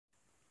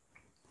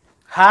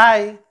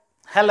Hi,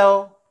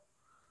 hello,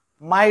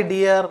 my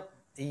dear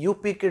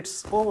UP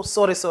kids. Oh,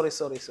 sorry.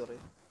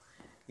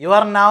 You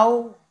are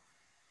now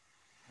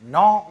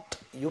not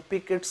UP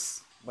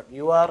kids, but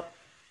you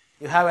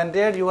have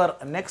entered your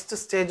next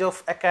stage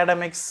of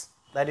academics,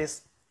 that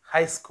is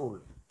high school.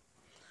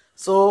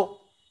 So,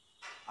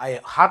 I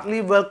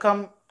heartily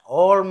welcome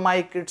all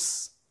my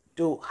kids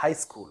to high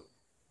school.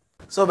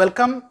 So,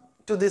 welcome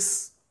to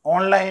this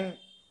online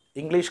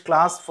English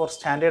class for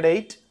Standard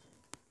 8.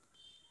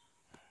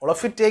 All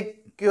of you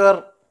take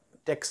your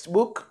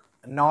textbook,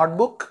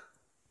 notebook,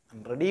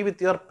 and ready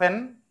with your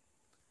pen.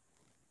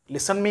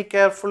 Listen me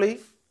carefully.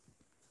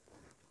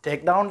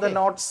 Take down the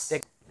notes.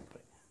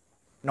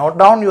 Note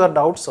down your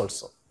doubts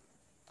also.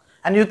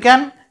 And you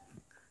can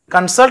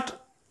consult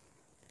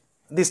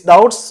these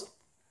doubts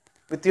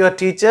with your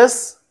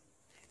teachers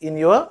in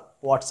your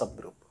WhatsApp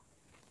group.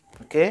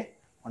 Okay.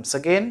 Once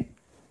again,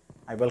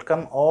 I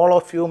welcome all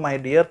of you, my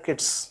dear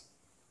kids.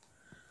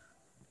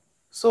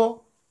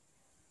 So,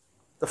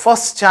 the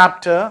first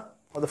chapter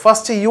or the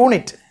first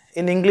unit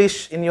in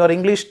English, in your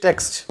English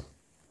text.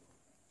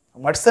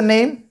 What's the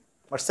name?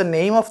 What's the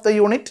name of the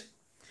unit?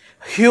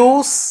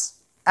 Hues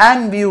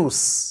and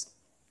views.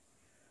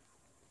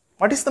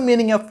 What is the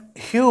meaning of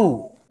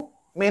hue?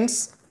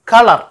 Means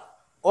color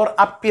or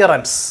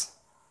appearance.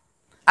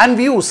 And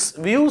views.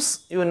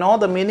 Views, you know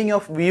the meaning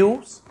of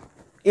views.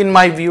 In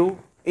my view,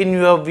 in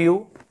your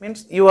view,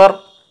 means your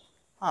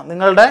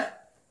നിങ്ങളുടെ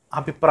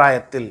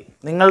അഭിപ്രായത്തിൽ,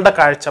 നിങ്ങളുടെ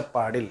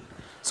കാഴ്ചപ്പാടിൽ.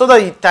 So the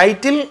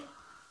title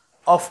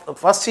of the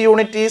first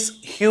unit is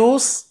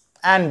Hues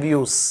and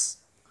Views.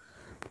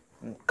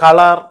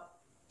 Color,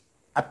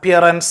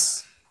 appearance,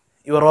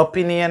 your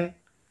opinion,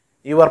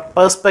 your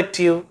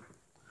perspective.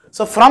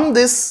 So from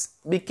this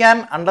we can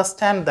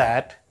understand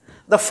that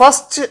the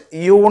first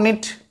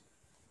unit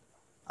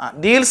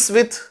deals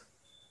with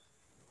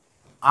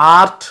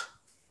art,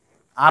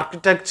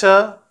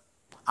 architecture,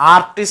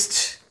 artist.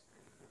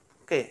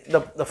 Okay,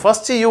 the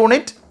first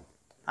unit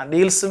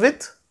deals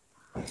with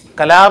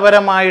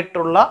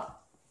കലാപരമായിട്ടുള്ള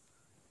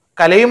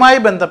കലയുമായി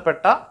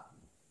ബന്ധപ്പെട്ട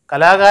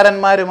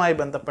കലാകാരന്മാരുമായി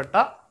ബന്ധപ്പെട്ട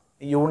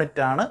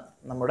യൂണിറ്റാണ്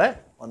നമ്മുടെ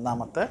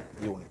ഒന്നാമത്തെ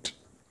unit.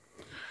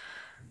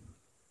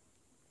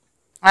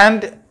 And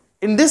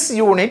in this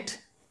unit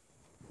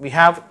we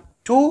have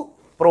two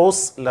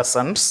prose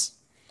lessons.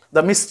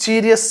 The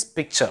Mysterious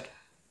Picture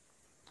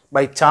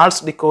by Charles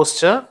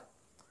Dicoster,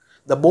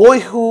 The Boy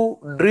Who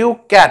Drew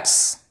Cats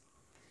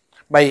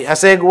by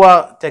Hasegawa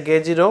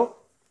Takejiro,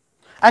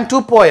 and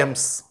two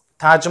poems,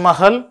 Taj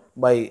Mahal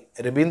by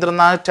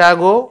Rabindranath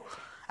Tagore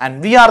and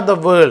We Are the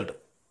World.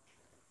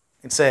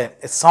 It's a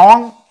song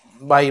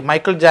by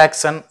Michael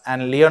Jackson and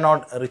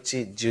Leonard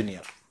Richie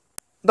Jr.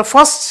 The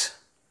first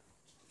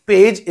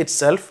page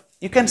itself,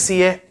 you can see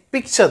a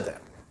picture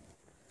there.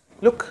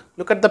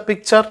 Look at the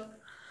picture,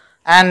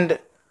 and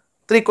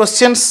three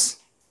questions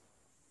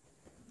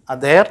are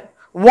there.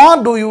 What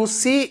do you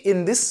see in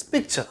this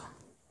picture?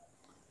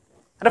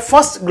 At a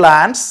first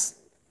glance,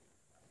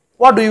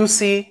 what do you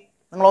see?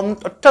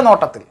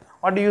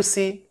 What do you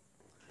see?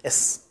 Yes,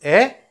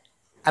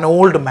 an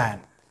old man.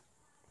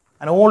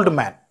 An old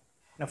man.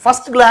 At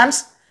first glance,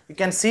 you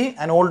can see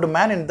an old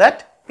man in that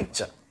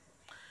picture.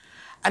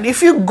 And if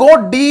you go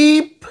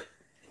deep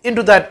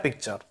into that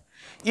picture,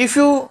 if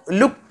you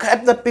look at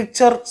the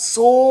picture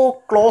so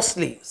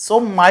closely, so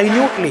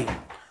minutely,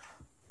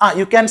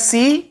 you can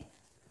see,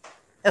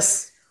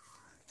 yes,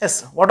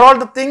 what all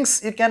the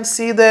things you can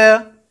see there?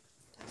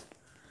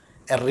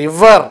 A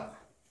river.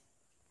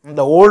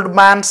 The old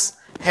man's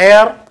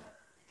hair,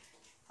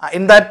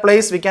 in that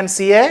place we can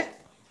see a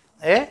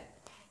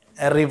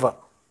river.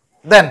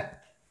 Then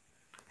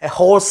a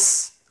horse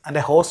and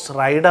a horse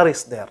rider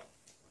is there.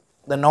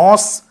 The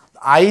nose,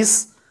 the eyes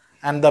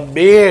and the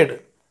beard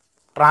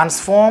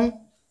transform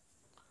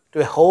to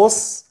a horse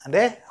and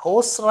a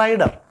horse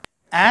rider.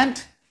 And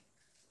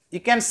you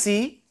can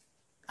see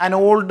an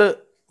old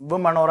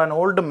woman or an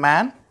old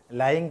man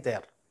lying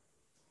there,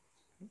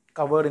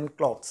 covered in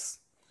clothes.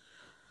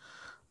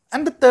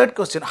 And the third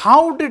question,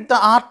 how did the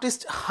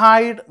artist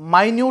hide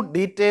minute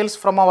details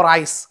from our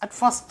eyes at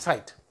first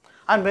sight?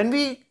 And when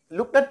we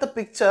looked at the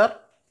picture,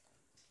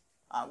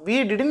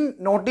 we didn't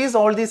notice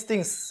all these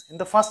things in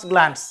the first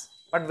glance.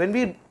 But when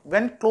we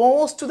went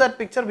close to that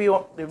picture, we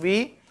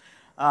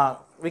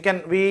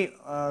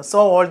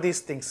saw all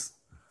these things.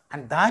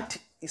 And that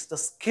is the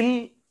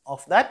skill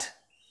of that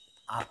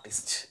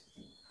artist.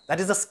 That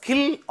is the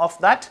skill of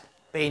that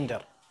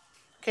painter.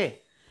 Okay.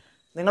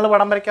 നിങ്ങൾ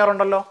പടം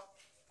വരയ്ക്കാറുണ്ടല്ലോ?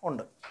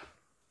 ഉണ്ട്.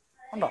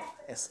 ഉണ്ടോ?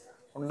 Yes.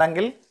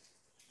 ഉണ്ടെങ്കിൽ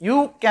you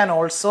can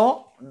also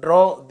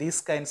draw these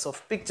kinds of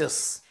pictures.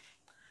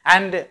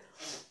 And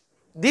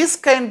these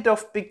kind of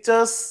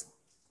pictures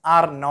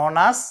are known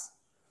as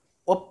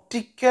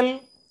optical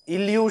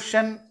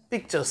illusion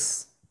pictures.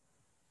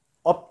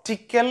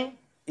 Optical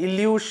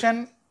illusion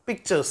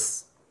pictures.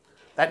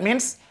 That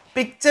means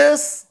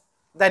pictures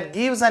that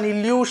gives an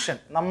illusion.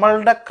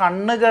 നമ്മളുടെ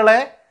കണ്ണുകളെ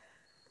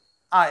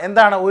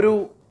എന്താണ് ഒരു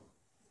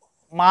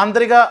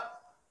മാന്ത്രിക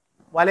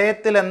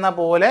വലയത്തിൽ എന്ന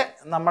പോലെ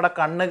നമ്മുടെ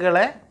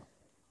കണ്ണുകളെ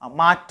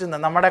മാറ്റുന്ന,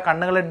 നമ്മുടെ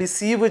കണ്ണുകളെ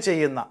ഡിസീവ്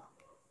ചെയ്യുന്ന,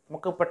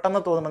 നമുക്ക്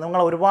പെട്ടെന്ന് തോന്നുമ്പോൾ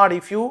നിങ്ങൾ ഒരുപാട്,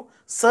 if you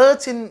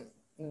search in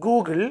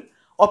Google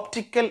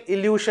optical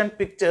illusion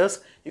pictures,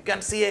 you can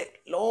see a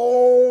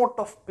lot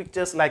of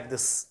pictures like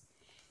this.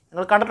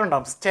 നിങ്ങൾ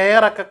കണ്ടിട്ടുണ്ടാകും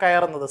സ്റ്റെയർ ഒക്കെ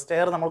കയറുന്നത്.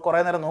 സ്റ്റെയർ നമ്മൾ കുറേ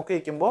നേരം നോക്കി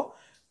വയ്ക്കുമ്പോൾ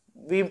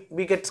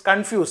വി ഗെറ്റ്സ്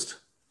കൺഫ്യൂസ്ഡ്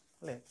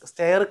അല്ലേ?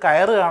 സ്റ്റെയർ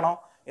കയറുകയാണോ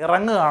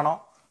ഇറങ്ങുകയാണോ,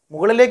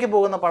 മുകളിലേക്ക്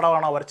പോകുന്ന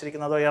പടമാണോ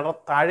വരച്ചിരിക്കുന്നത്, അതോ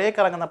താഴേക്ക്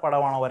ഇറങ്ങുന്ന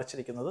പടമാണോ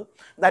വരച്ചിരിക്കുന്നത്?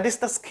 That is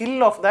the skill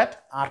of that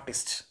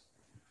artist.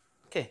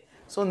 Okay,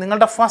 so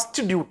നിങ്ങളുടെ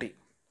first duty,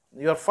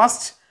 your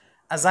first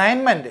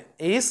assignment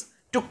is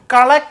to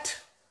collect,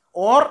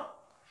 or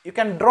you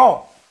can draw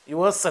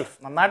your self.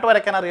 നന്നായിട്ട്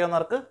വരയ്ക്കാൻ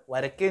അറിയാവുന്നവർക്ക്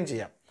വരയ്ക്കുകയും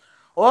ചെയ്യാം.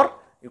 Or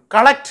you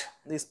collect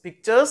these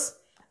pictures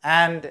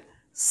and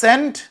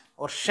send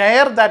or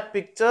share that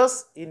pictures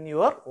in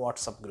your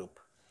WhatsApp group,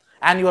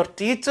 and your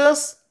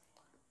teachers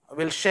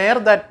will share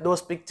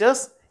those pictures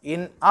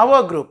in our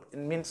group,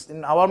 means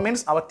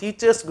our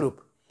teachers group,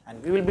 and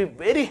we will be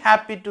very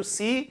happy to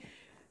see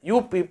you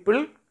people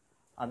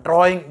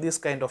drawing this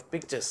kind of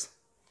pictures.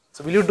 So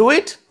will you do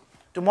it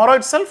tomorrow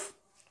itself?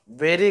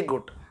 Very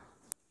good.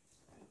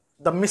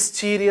 The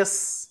mysterious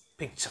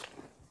picture.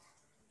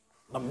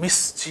 The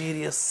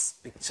mysterious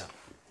picture.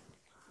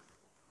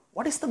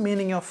 What is the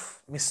meaning of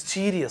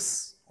mysterious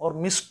or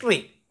mystery?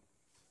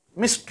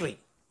 Mystery.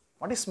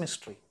 What is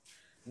mystery?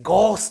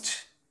 Ghost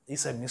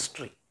is a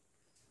mystery.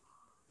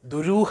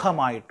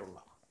 ദുരൂഹമായിട്ടുള്ള,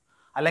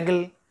 അല്ലെങ്കിൽ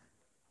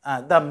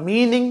the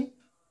meaning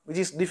which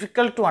is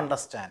difficult to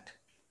understand,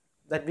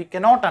 that we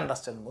cannot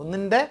understand.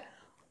 ഒന്നിൻ്റെ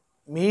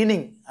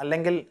meaning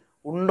അല്ലെങ്കിൽ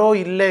ഉണ്ടോ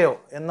ഇല്ലയോ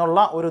എന്നുള്ള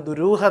ഒരു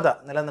ദുരൂഹത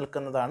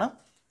നിലനിൽക്കുന്നതാണ്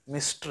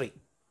mystery.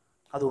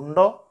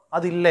 അതുണ്ടോ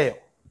അതില്ലയോ.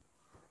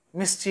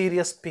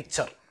 Mysterious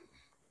picture.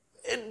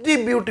 Very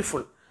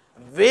beautiful,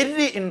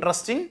 very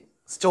interesting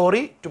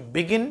story to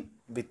begin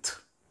with.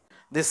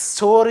 This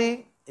story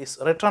is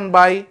written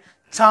by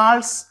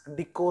Charles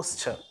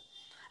Dicoster,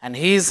 and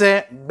he is a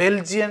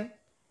Belgian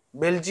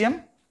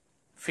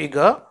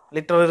figure,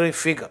 literary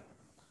figure,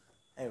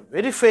 a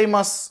very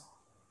famous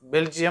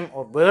Belgium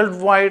or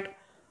worldwide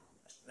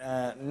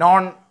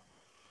known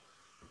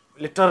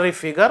literary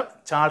figure,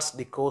 Charles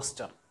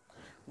Dicoster.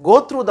 Go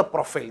through the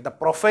profile. The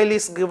profile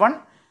is given.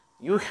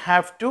 You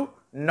have to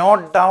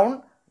note down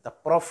the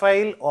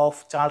profile of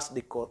Charles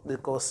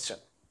Dicoster.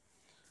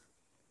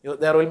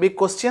 There will be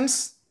questions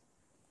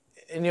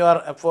in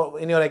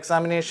your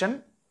examination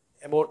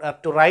about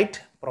to write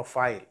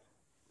profile.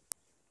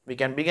 We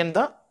can begin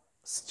the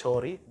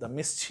story, the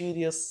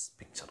mysterious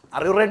picture.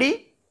 Are you ready?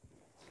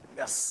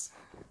 Yes.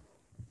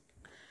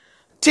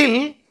 Till,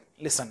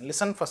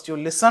 listen first. You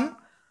listen.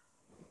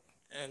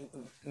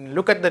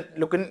 Look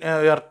in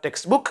your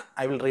textbook.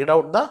 I will read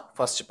out the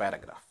first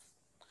paragraph.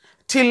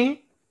 Till,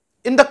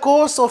 in the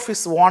course of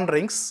his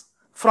wanderings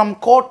from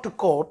court to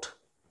court,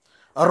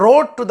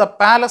 rode to the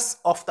palace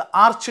of the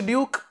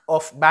Archduke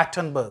of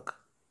Battenberg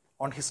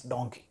on his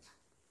donkey.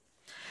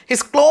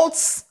 His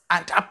clothes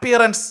and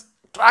appearance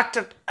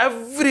attracted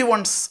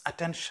everyone's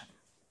attention.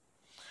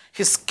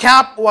 His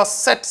cap was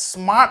set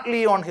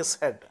smartly on his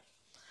head,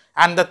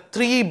 and the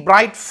 3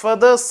 bright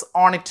feathers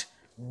on it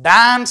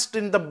danced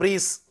in the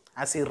breeze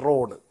as he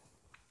rode.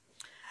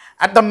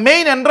 At the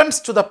main entrance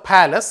to the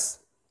palace,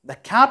 the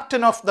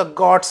captain of the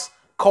guards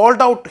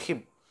called out to him,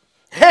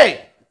 "Hey,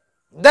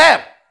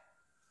 there,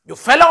 you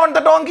fellow on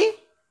the donkey.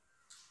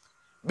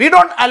 We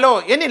don't allow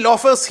any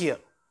loafers here.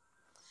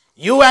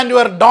 You and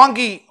your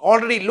donkey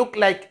already look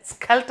like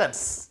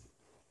skeletons."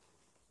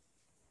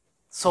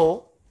 So,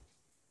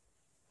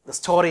 the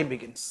story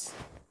begins.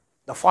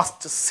 The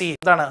first scene.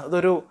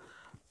 അതൊരു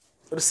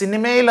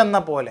സിനിമയിൽ എന്ന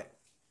പോലെ,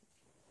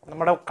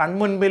 നമ്മുടെ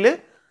കൺമുൻപിൽ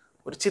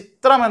ഒരു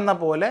ചിത്രം എന്ന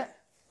പോലെ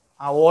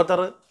ആ ഓതർ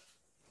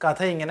കഥ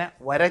ഇങ്ങനെ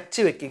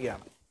വരച്ച്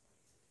വെക്കുകയാണ്.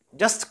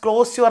 Just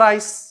close your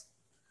eyes.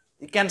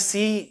 You can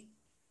see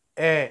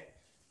a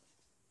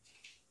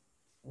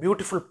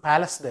beautiful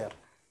palace there.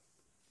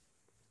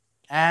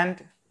 And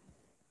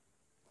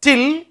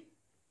till,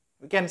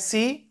 we can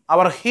see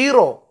our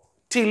hero,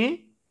 Till,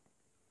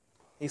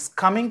 is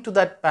coming to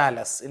that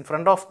palace in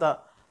front of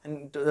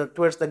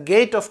towards the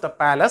gate of the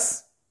palace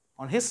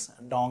on his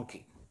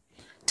donkey.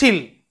 Till,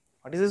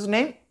 what is his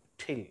name?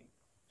 Till.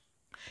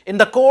 In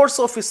the course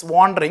of his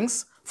wanderings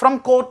from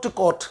court to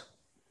court,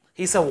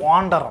 he is a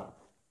wanderer.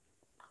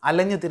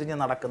 അലഞ്ഞു തിരിഞ്ഞ്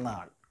നടക്കുന്ന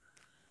ആൾ.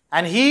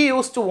 And he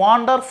used to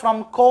wander from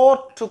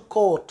court to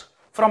court,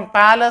 from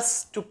palace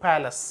to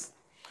palace.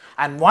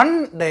 And one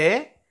day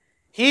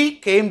he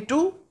came to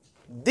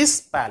this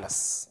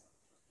palace.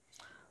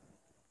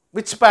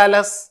 Which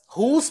palace?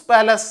 Whose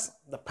palace?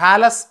 The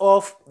palace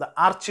of the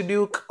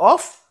Archduke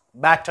of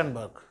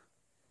Battenberg.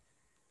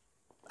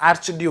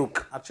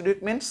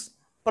 Archduke means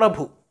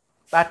Prabhu.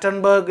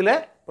 Battenbergile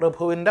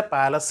Prabhuinte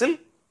palaceil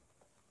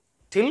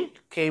Till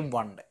came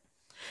one day.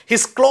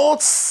 His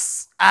clothes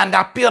and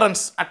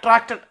appearance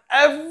attracted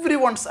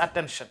everyone's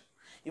attention.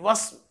 He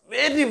was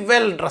very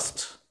well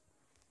dressed.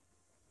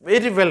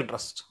 Very well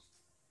dressed.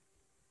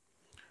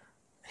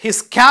 His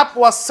cap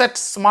was set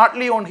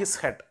smartly on his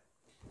head.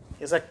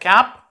 He has a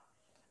cap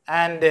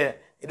and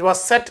It was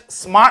set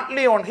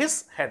smartly on his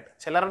head.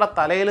 ചിലരുടെ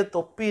തലയിൽ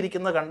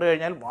തൊപ്പിയിരിക്കുന്നത് കണ്ടു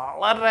കഴിഞ്ഞാൽ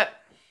വളരെ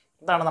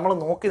എന്താണ് നമ്മൾ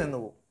നോക്കി നിന്ന്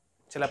പോകും.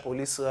 ചില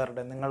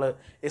പോലീസുകാരുടെ നിങ്ങൾ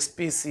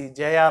SPC,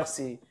 JRC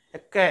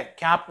ഒക്കെ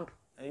ക്യാപ്പ്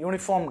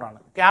യൂണിഫോംഡ് ആണ്,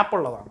 ക്യാപ്പ്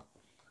ഉള്ളതാണ്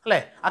അല്ലേ.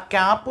 ആ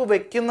ക്യാപ്പ്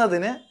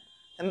വെക്കുന്നതിന്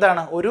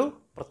എന്താണ് ഒരു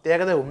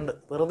പ്രത്യേകത ഉണ്ട്.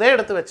 വെറുതെ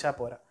എടുത്ത് വെച്ചാൽ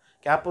പോരാ.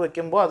 ക്യാപ്പ്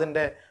വെക്കുമ്പോൾ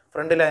അതിൻ്റെ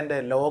ഫ്രണ്ടിൽ അതിൻ്റെ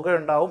ലോഗോ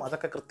ഉണ്ടാവും.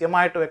 അതൊക്കെ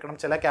കൃത്യമായിട്ട് വെക്കണം.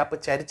 ചില ക്യാപ്പ്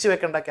ചരിച്ച്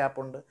വെക്കേണ്ട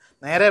ക്യാപ്പുണ്ട്,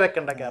 നേരെ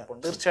വെക്കേണ്ട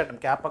ക്യാപ്പുണ്ട്. തീർച്ചയായിട്ടും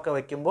ക്യാപ്പൊക്കെ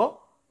വെക്കുമ്പോൾ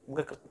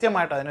നമുക്ക്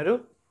കൃത്യമായിട്ട് അതിനൊരു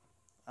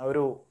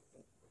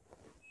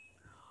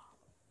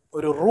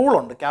ഒരു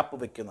റൂളുണ്ട് ക്യാപ്പ്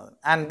വെക്കുന്നതിന്.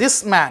 ആൻഡ്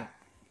ദിസ് മാൻ,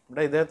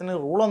 ഇവിടെ ഇദ്ദേഹത്തിന്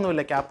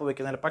റൂളൊന്നുമില്ല ക്യാപ്പ്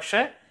വെക്കുന്നതിൽ,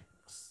 പക്ഷേ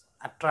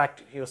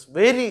attractive. He was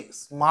very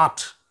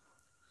smart.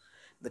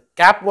 The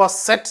cap was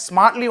set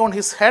smartly on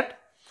his head,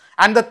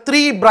 and the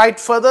 3 bright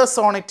feathers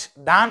on it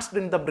danced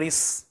in the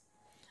breeze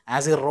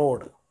as he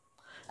rode.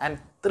 And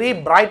 3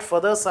 bright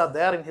feathers are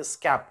there in his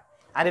cap,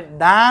 and it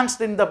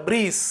danced in the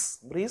breeze.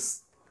 Breeze,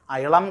 ആ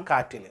ഇളം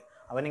കാറ്റിൽ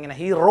അവനിങ്ങനെ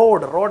he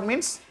rode. Rode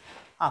means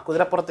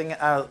കുതിരപ്പുറത്ത് ഇങ്ങനെ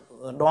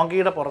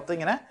ഡോങ്കിയുടെ പുറത്ത്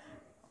ഇങ്ങനെ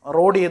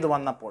road ചെയ്ത്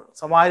വന്നപ്പോൾ,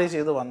 സവാരി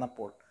ചെയ്ത്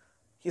വന്നപ്പോൾ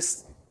his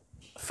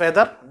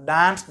feather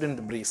danced in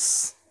the breeze.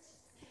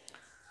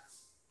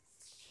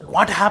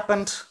 What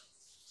happened?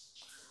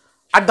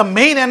 At the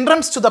main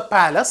entrance to the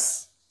palace,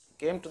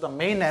 came to the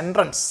main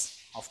entrance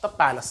of the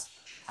palace.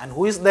 And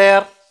who is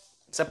there?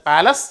 It's a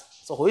palace,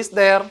 so who is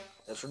there?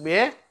 There should be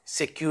a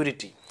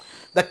security.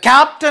 The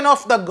captain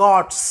of the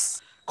guards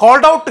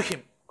called out to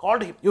him,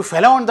 you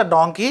fellow on the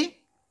donkey,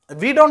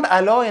 we don't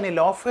allow any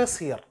loafers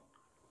here.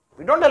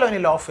 We don't allow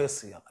any loafers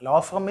here.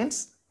 Loafer means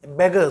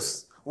beggars,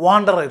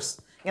 wanderers.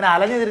 ഇങ്ങനെ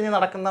അലഞ്ഞു തിരിഞ്ഞ്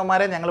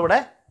നടക്കുന്നവന്മാരെ ഞങ്ങളിവിടെ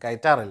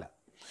കയറ്റാറില്ല.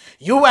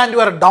 You and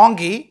your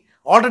donkey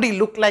already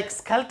look like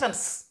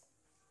skeletons.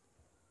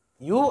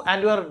 You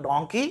and your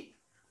donkey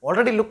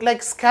already look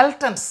like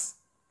skeletons.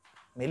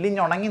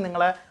 മെല്ലിഞ്ഞുണങ്ങി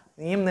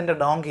നീയും നിന്റെ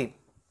donkey.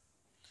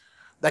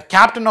 The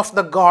captain of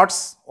the guards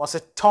was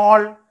a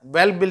tall,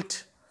 well-built,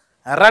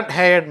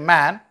 red-haired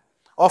man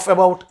of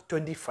about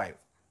 25.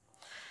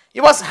 He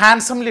was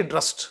handsomely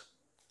dressed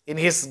in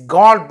his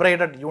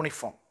gold-braided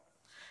uniform.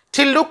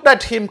 Till looked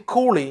at him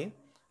coolly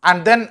and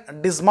then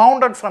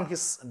dismounted from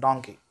his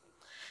donkey.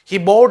 He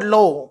bowed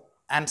low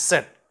and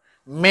said,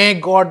 "May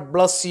God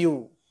bless you,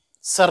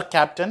 Sir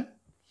Captain.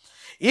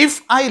 If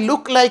I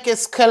look like a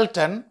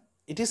skeleton,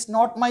 it is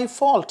not my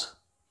fault.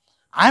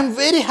 I am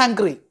very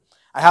hungry.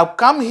 I have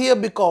come here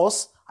because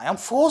I am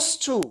forced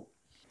to.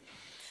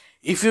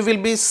 If you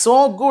will be so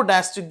good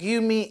as to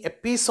give me a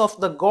piece of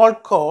the gold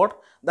cord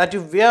that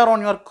you wear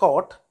on your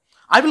coat,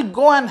 I will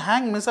go and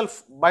hang myself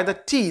by the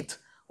teeth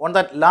on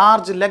that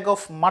large leg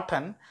of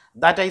mutton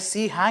that I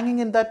see hanging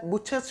in that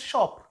butcher's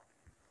shop."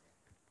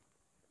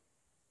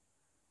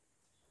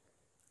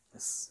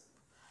 Yes.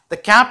 The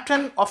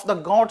captain of the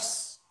guards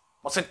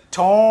was a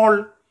tall,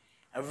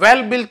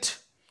 well-built,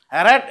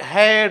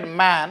 red-haired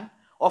man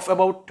of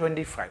about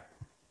 25.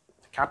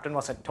 The captain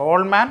was a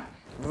tall man,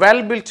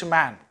 well-built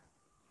man,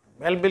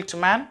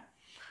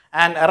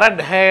 and a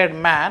red-haired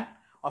man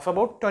of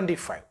about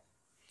 25.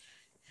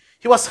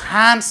 He was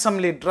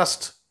handsomely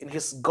dressed in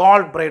his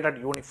gold-braided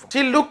uniform.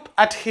 He looked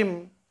at him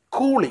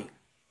coolly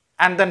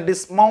and then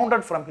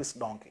dismounted from his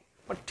donkey.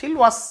 But Till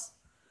was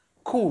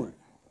cool.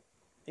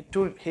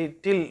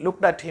 Till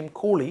looked at him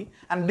coolly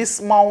and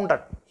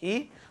dismounted. He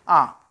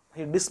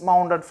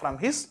dismounted from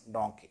his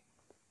donkey.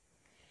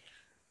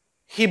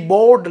 He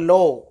bowed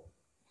low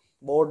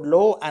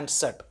and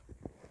said,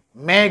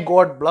 "May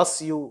God bless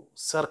you,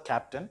 Sir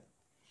Captain.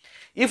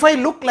 If I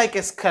look like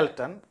a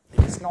skeleton,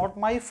 it is not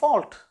my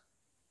fault.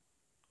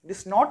 It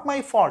is not my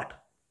fault.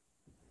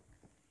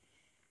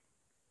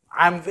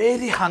 I am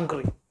very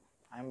hungry.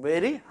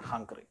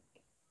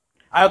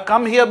 I have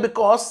come here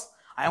because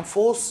I am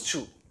forced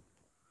to."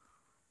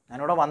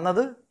 ഞാനിവിടെ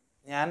വന്നത്,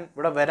 ഞാൻ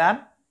ഇവിടെ വരാൻ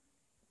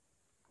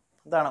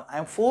എന്താണ്, I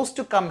M forced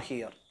to come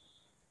here.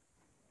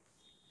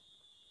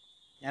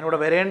 ഞാനിവിടെ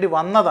വരേണ്ടി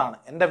വന്നതാണ്.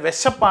 എൻ്റെ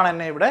വിശപ്പാണ്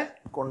എന്നെ ഇവിടെ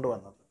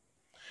കൊണ്ടുവന്നത്.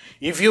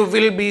 If you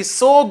will be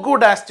so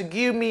good as to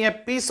give me a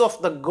piece of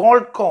the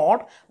gold cord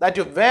that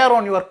you wear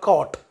on your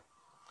coat.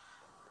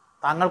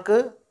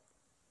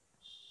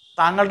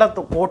 താങ്കളുടെ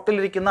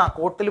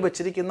കോട്ടിൽ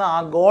വെച്ചിരിക്കുന്ന ആ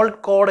ഗോൾഡ്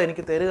കോഡ്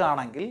എനിക്ക്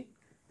തരികയാണെങ്കിൽ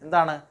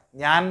എന്താണ്,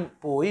 ഞാൻ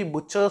പോയി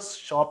ബുച്ചേഴ്സ്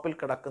ഷോപ്പിൽ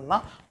കിടക്കുന്ന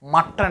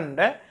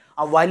മട്ടൻ്റെ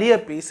ആ വലിയ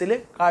പീസിൽ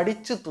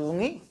കടിച്ചു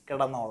തൂങ്ങി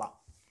കിടന്നോളാം.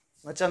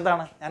 എന്നുവെച്ചാൽ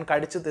എന്താണ്, ഞാൻ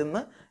കടിച്ചു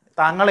തിന്ന്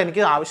താങ്കൾ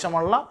എനിക്ക്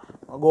ആവശ്യമുള്ള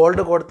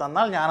ഗോൾഡ് കോഡ്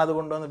തന്നാൽ ഞാനത്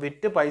കൊണ്ടുവന്ന്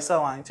വിറ്റ് പൈസ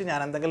വാങ്ങിച്ച് ഞാൻ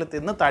എന്തെങ്കിലും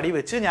തിന്ന് തടി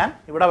വെച്ച് ഞാൻ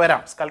ഇവിടെ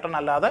വരാം. സ്കെൽട്ടൺ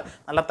അല്ലാതെ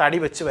നല്ല തടി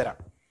വെച്ച് വരാം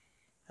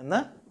എന്ന്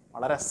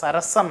വളരെ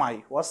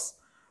സരസമായി was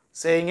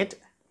saying it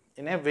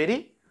in A very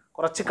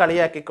കുറച്ച്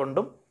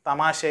കളിയാക്കിക്കൊണ്ടും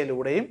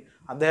തമാശയിലൂടെയും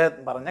അദ്ദേഹം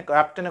പറഞ്ഞ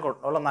ക്യാപ്റ്റന്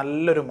ഉള്ള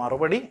നല്ലൊരു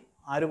മറുപടി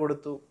ആര്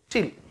കൊടുത്തു?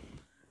 Till.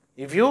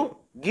 If you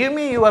give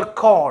me your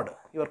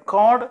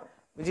cord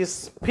which is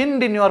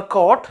pinned in your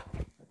coat,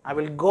 I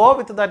will go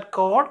with that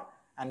cord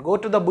and go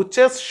to the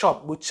butcher's shop.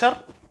 Butcher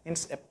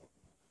means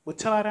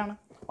butcher ആരാണ്?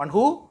 One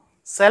who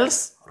sells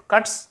or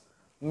cuts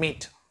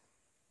meat.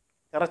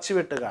 ഇറച്ചി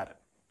വെട്ടുകാരൻ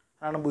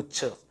ആണ്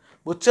butcher.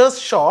 Butcher's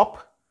shop.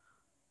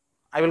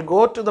 I will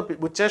go to the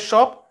butcher's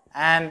shop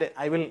and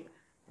I will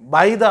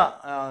buy the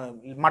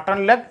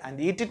mutton leg and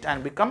eat it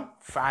and become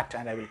fat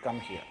and I will come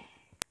here.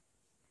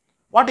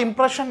 What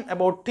impression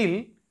about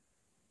Till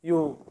you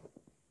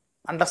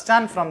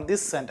understand from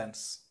this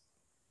sentence?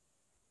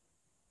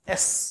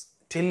 Yes,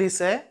 Till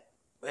is a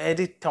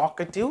very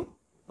talkative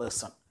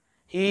person.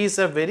 He is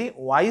a very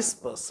wise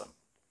person.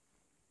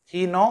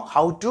 He know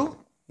how to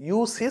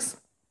use his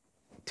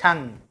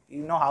tongue. He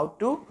know how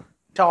to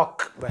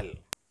talk well.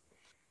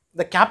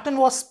 The captain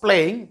was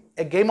playing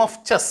a game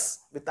of chess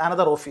with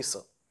another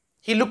officer.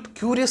 He looked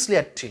curiously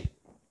at Till.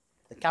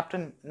 The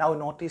captain now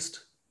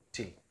noticed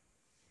Till.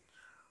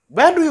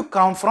 Where do you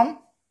come from?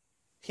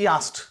 He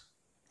asked.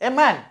 A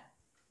man,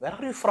 where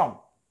are you from?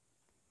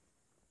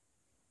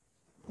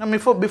 Now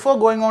before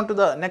going on to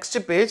the next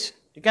page,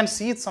 you can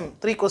see some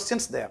 3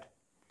 questions there.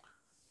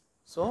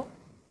 So,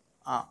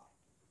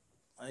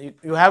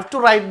 you have to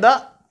write the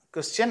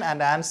question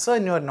and answer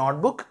in your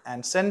notebook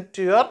and send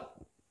to your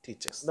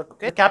teachers.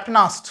 Okay? The captain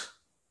asked,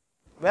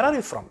 where are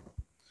you from?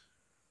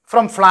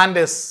 From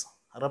Flanders,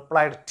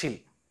 replied Till.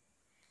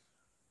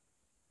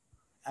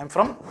 I am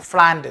from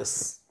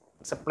Flanders.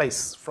 It's a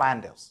place,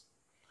 Flanders.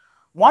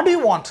 What do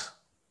you want?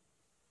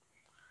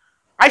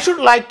 I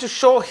should like to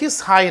show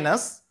His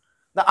Highness,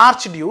 the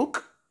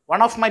Archduke,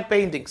 one of my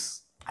paintings.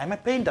 I am a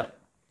painter.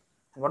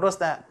 And what was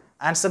the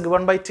answer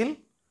given by Till?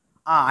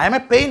 I am a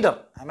painter.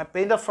 I am a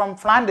painter from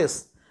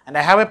Flanders. And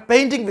I have a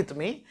painting with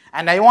me.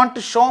 And I want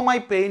to show my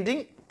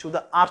painting to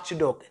the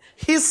Archduke.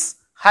 His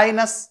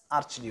Highness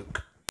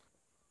Archduke.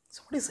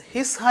 So what is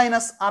His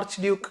Highness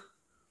Archduke?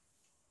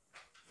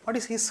 What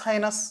is His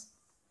Highness?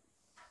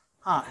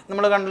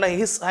 നമ്മൾ കണ്ടില്ല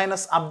his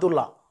highness Abdulla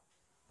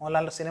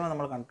മോഹൻലാലിൻ്റെ cinema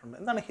നമ്മൾ കണ്ടിട്ടുണ്ട്.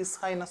 എന്താണ് his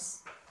highness?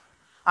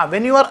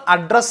 When you are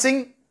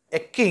addressing A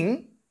king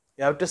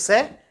you have to say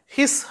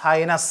his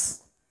highness.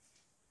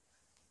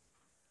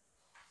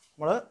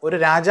 നമ്മൾ ഒരു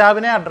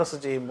രാജാവിനെ address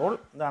ചെയ്യുമ്പോൾ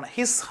എന്താണ്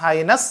ഹിസ്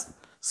ഹൈനസ്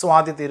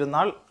സ്വാതി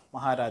തിരുനാൾ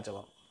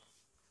മഹാരാജാവ്,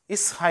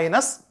 his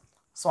highness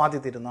Swathi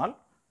Thirunal,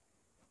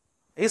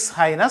 his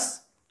highness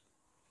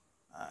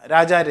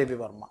Raja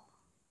Ravi Varma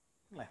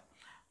അല്ലേ.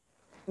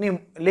 ഇനി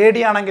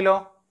ലേഡി ആണെങ്കിലോ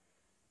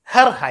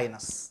ഹെർ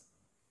ഹൈനസ്.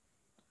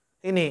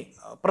 ഇനി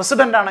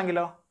പ്രസിഡൻ്റ്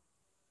ആണെങ്കിലോ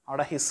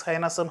അവിടെ ഹിസ്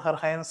ഹൈനസും ഹെർ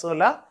ഹൈനസും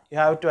അല്ല, you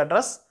have to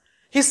address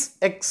his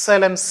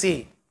excellency.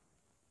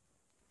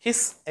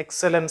 His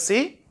excellency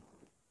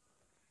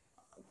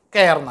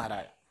K R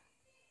Narayan.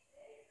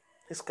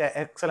 His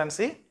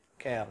excellency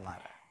K R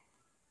Narayan.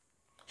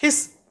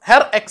 His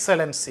her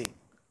excellency.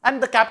 And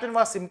the captain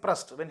was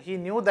impressed when he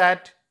knew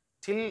that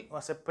Till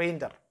was a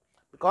painter,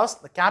 because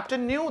the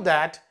captain knew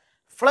that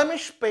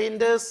Flemish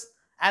painters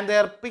and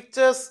their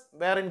pictures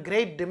were in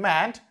great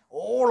demand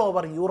all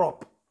over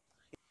Europe.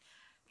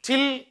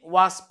 Till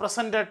was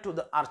presented to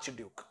the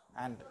Archduke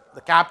and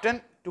the captain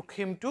took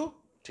him to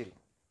Till.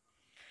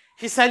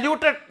 He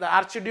saluted the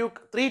Archduke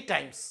 3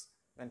 times.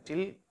 When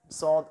Till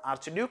saw the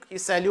Archduke, he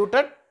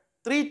saluted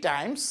 3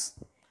 times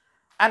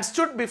and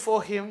stood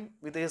before him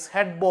with his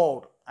head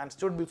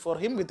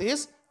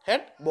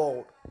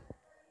bowed.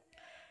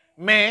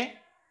 May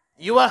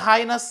your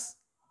highness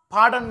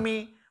pardon me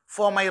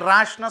for my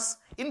rashness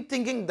in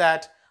thinking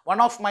that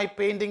one of my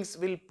paintings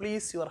will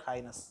please your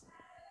highness.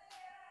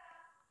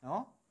 No?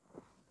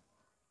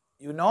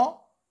 You know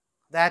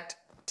that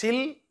Till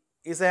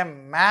is a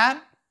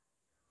man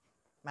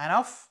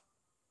of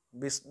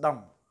wisdom.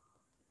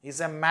 He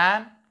is a man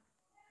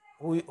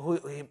who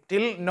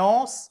Till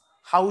knows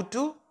how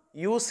to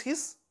use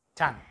his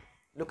tongue.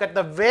 Look at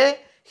the way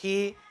he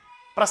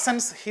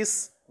presents his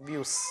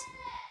views.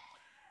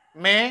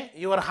 May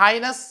your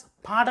highness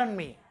pardon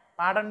me.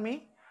 Pardon me?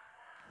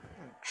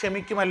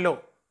 ക്ഷമിക്കുമല്ലോ.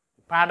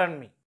 Pardon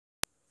me.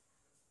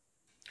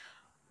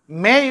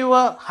 May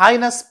your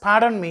highness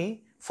pardon me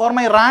for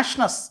my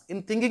rashness in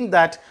thinking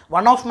that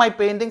one of my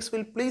paintings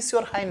will please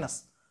your highness.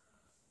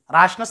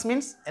 Rashness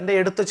means എൻ്റെ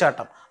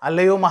എടുത്തുചാട്ടം.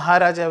 അല്ലയോ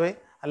മഹാരാജാവേ,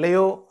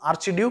 അല്ലയോ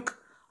archduke,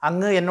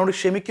 അങ്ങ് എന്നോട്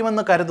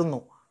ക്ഷമിക്കുമെന്ന് കരുതുന്നു.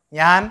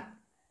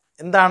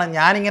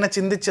 ഞാനിങ്ങനെ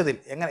ചിന്തിച്ചതിൽ,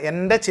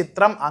 എൻ്റെ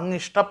ചിത്രം അങ്ങ്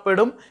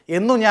ഇഷ്ടപ്പെടും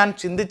എന്നു ഞാൻ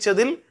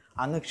ചിന്തിച്ചതിൽ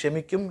അങ്ങ്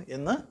ക്ഷമിക്കും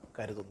എന്ന്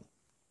കരുതുന്നു.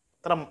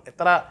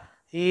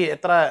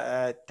 എത്ര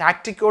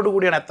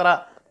ടാക്റ്റിക്കോടുകൂടിയാണ്, എത്ര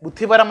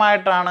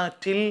ബുദ്ധിപരമായിട്ടാണ്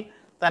ടിൽ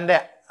തൻ്റെ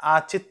ആ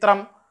ചിത്രം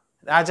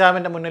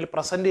രാജാവിൻ്റെ മുന്നിൽ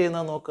പ്രസൻറ്റ്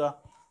ചെയ്യുന്നത് നോക്കുക.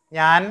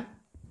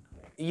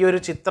 ഈ ഒരു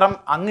ചിത്രം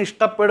അങ്ങ്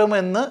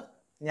ഇഷ്ടപ്പെടുമെന്ന്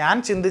ഞാൻ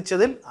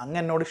ചിന്തിച്ചതിൽ അങ്ങ്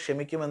എന്നോട്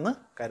ക്ഷമിക്കുമെന്ന്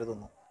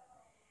കരുതുന്നു.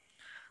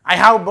 I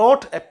have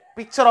brought a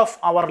picture of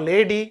Our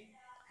Lady,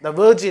 the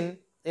Virgin,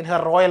 in her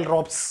royal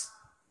robes.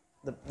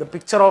 The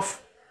picture of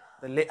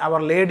Our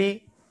Lady,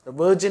 the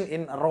Virgin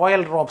in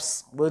royal robes.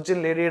 Virgin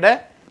Ladyയുടെ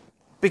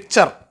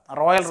picture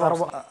royal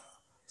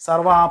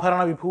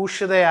സർവാഭരണ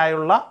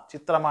വിഭൂഷിതയായുള്ള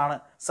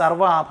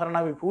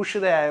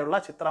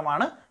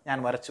ചിത്രമാണ് ഞാൻ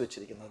വരച്ചു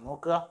വെച്ചിരിക്കുന്നത്.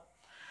 നോക്കുക.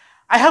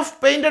 I have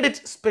painted it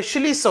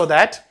specially so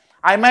that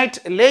I might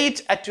lay it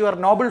at your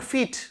noble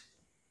feet.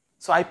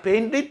 So I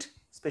painted it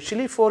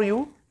specially for you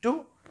to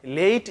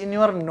lay it in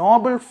your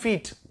noble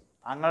feet.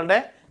 താങ്കളുടെ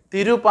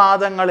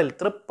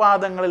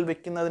തൃപ്പാദങ്ങളിൽ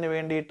വെക്കുന്നതിന്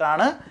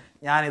വേണ്ടിയിട്ടാണ്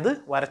ഞാനിത്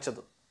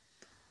വരച്ചത്.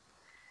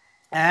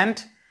 And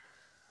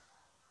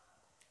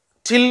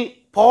till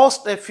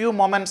paused a few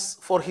moments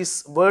for his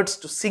words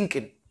to sink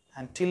in.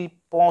 And till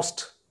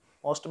paused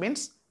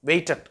means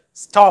waited,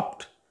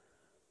 stopped.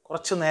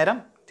 കുറച്ചു നേരം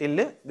till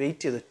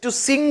wait ചെയ്തു. To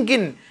sink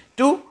in,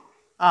 to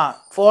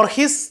for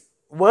his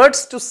words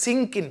to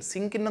sink in.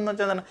 Sink in എന്ന്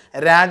വെച്ചാൽ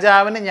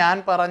രാജാവിന് ഞാൻ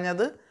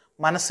പറഞ്ഞത്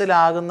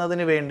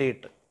മനസ്സിലാകുന്നതിന്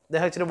വേണ്ടിയിട്ട്.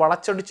 അദ്ദേഹം ഇച്ചിരി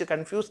വളച്ചൊടിച്ച്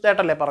കൺഫ്യൂസ്ഡ്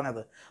ആയിട്ടല്ലേ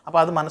പറഞ്ഞത്. അപ്പോൾ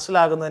അത്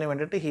മനസ്സിലാകുന്നതിന്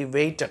വേണ്ടിയിട്ട് he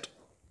waited.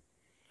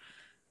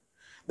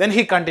 Then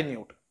he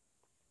continued.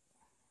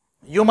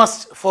 You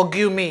must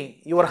forgive me,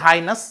 your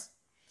highness,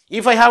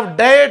 if I have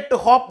dared to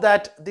hope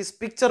that this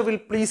picture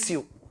will please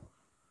you.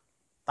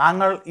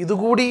 താങ്കൾ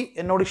ഇതുകൂടി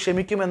എന്നോട്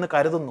ക്ഷമിക്കുമെന്ന്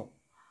കരുതുന്നു.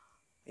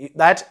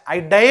 That I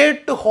dared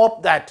to hope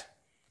that.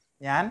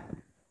 ഞാൻ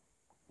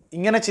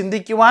ഇങ്ങനെ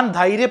ചിന്തിക്കുവാൻ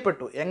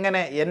ധൈര്യപ്പെട്ടു.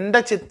 എങ്ങനെ? എൻ്റെ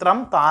ചിത്രം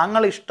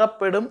താങ്കൾ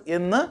ഇഷ്ടപ്പെടും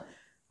എന്ന്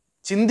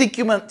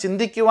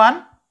ചിന്തിക്കുവാൻ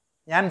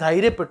ഞാൻ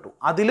ധൈര്യപ്പെട്ടു.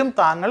 അതിലും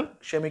താങ്കൾ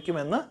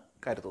ക്ഷമിക്കുമെന്ന്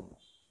കരുതുന്നു.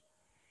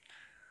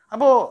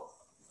 അപ്പോൾ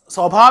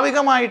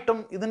സ്വാഭാവികമായിട്ടും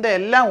ഇതിൻ്റെ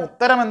എല്ലാം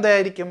ഉത്തരം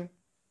എന്തായിരിക്കും?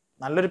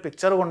 നല്ലൊരു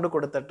പിക്ചർ കൊണ്ട്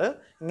കൊടുത്തിട്ട്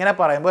ഇങ്ങനെ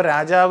പറയുമ്പോൾ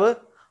രാജാവ്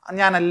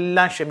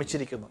ഞാനെല്ലാം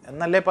ക്ഷമിച്ചിരിക്കുന്നു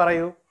എന്നല്ലേ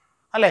പറയൂ,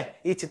 അല്ലേ?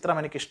 ഈ ചിത്രം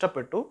എനിക്ക്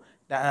ഇഷ്ടപ്പെട്ടു,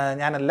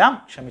 ഞാനെല്ലാം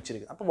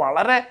ക്ഷമിച്ചിരിക്കുന്നു. അപ്പോൾ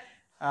വളരെ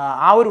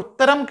ആ ഒരു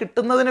ഉത്തരം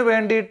കിട്ടുന്നതിന്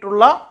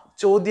വേണ്ടിയിട്ടുള്ള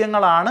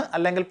ചോദ്യങ്ങളാണ്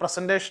അല്ലെങ്കിൽ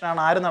പ്രസൻറ്റേഷനാണ്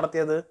ആര്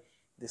നടത്തിയത്?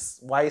 ദിസ്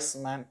വൈസ്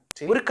മാൻ.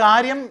 ഒരു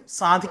കാര്യം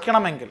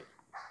സാധിക്കണമെങ്കിൽ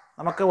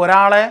നമുക്ക്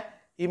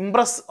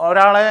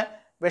ഒരാളെ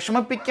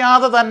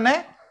വിഷമിപ്പിക്കാതെ തന്നെ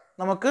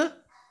നമുക്ക്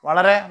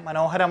വളരെ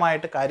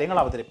മനോഹരമായിട്ട് കാര്യങ്ങൾ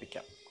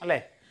അവതരിപ്പിക്കാം, അല്ലേ?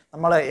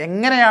 നമ്മൾ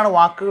എങ്ങനെയാണ്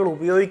വാക്കുകൾ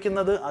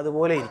ഉപയോഗിക്കുന്നത്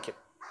അതുപോലെ ഇരിക്കും,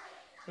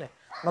 അല്ലേ?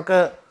 നമുക്ക്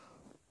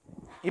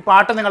ഈ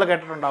പാട്ട് നിങ്ങൾ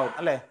കേട്ടിട്ടുണ്ടാവും,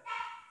 അല്ലേ?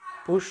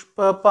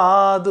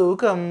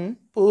 പുഷ്പപാദുകം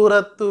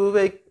പുറത്തു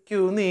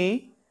വയ്ക്കു നീ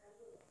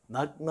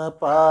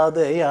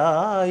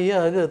നഗ്നപാതയായി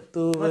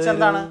അകത്തു.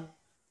 എന്താണ്?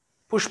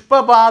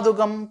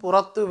 പുഷ്പപാദുകം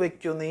പുറത്തു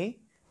വയ്ക്കു നീ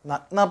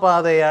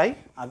നഗ്നപാതയായി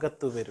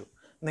അകത്തു വരൂ.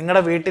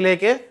 നിങ്ങളുടെ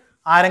വീട്ടിലേക്ക്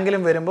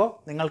ആരെങ്കിലും വരുമ്പോൾ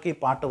നിങ്ങൾക്ക് ഈ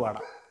പാട്ട്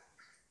പാടാം.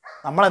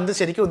 നമ്മൾ എന്ത്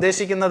ശരിക്കും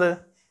ഉദ്ദേശിക്കുന്നത്?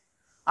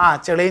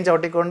 ചെളിയും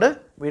ചവിട്ടിക്കൊണ്ട്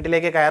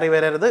വീട്ടിലേക്ക് കയറി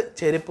വരരുത്,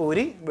 ചെരുപ്പ്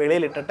ഊരി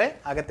വെളിയിലിട്ടിട്ട്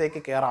അകത്തേക്ക്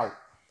കയറാവും.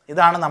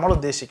 ഇതാണ് നമ്മൾ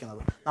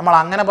ഉദ്ദേശിക്കുന്നത്. നമ്മൾ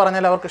അങ്ങനെ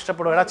പറഞ്ഞാൽ അവർക്ക്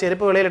ഇഷ്ടപ്പെടും. എടാ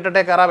ചെരുപ്പ്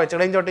വെളിയിലിട്ടിട്ടേ കയറാവേ,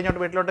 ചെളിയും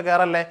ചവിട്ടിഞ്ഞോട്ട് വീട്ടിലോട്ട്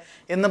കയറല്ലേ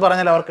എന്ന്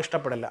പറഞ്ഞാൽ അവർക്ക്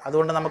ഇഷ്ടപ്പെടില്ല.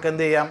 അതുകൊണ്ട് നമുക്ക്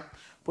എന്ത് ചെയ്യാം?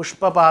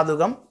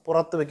 പുഷ്പപാദുകം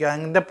പുറത്ത് വയ്ക്കുക.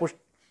 അതിൻ്റെ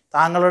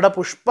താങ്കളുടെ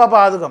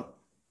പുഷ്പപാദുകം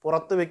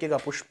പുറത്ത് വയ്ക്കുക.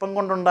 പുഷ്പം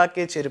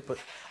കൊണ്ടുണ്ടാക്കിയ ചെരുപ്പ്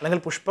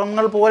അല്ലെങ്കിൽ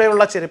പുഷ്പങ്ങൾ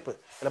പോലെയുള്ള ചെരുപ്പ്.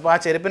 ചിലപ്പോൾ ആ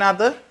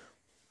ചെരുപ്പിനകത്ത്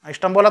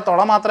ഇഷ്ടംപോലെ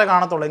തുള മാത്രമേ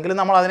കാണത്തുള്ളൂ, എങ്കിലും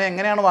നമ്മൾ അതിനെ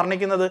എങ്ങനെയാണ്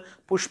വർണ്ണിക്കുന്നത്?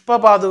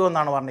 പുഷ്പപാദുകം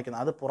എന്നാണ്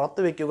വർണ്ണിക്കുന്നത്. അത് പുറത്ത്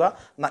വയ്ക്കുക,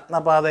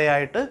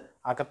 നഗ്നപാതയായിട്ട്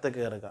അകത്ത്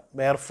കയറുക,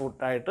 ബെയർ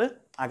ഫുട്ടായിട്ട്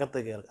അകത്ത്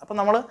കയറുക. അപ്പം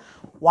നമ്മൾ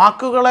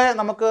വാക്കുകളെ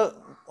നമുക്ക്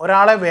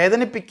ഒരാളെ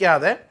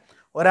വേദനിപ്പിക്കാതെ,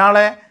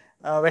 ഒരാളെ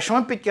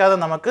വിഷമിപ്പിക്കാതെ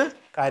നമുക്ക്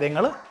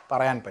കാര്യങ്ങൾ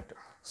പറയാൻ പറ്റും.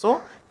 So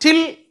till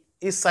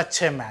is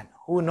such a man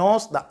who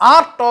knows the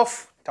art of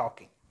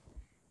talking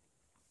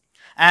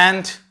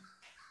and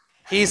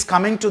he is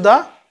coming to the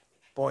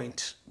point.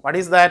 What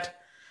is that?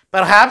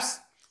 Perhaps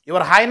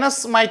your highness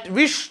might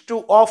wish to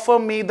offer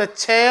me the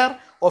chair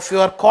of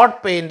your court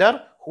painter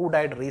who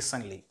died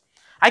recently.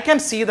 I can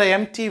see the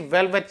empty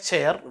velvet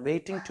chair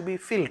waiting to be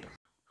filled.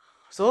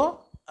 So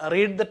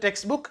read the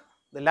textbook,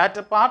 the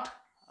latter part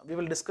we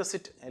will discuss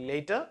it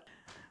later.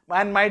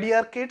 And my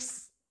dear kids,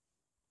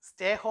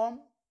 stay home,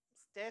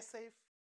 stay safe.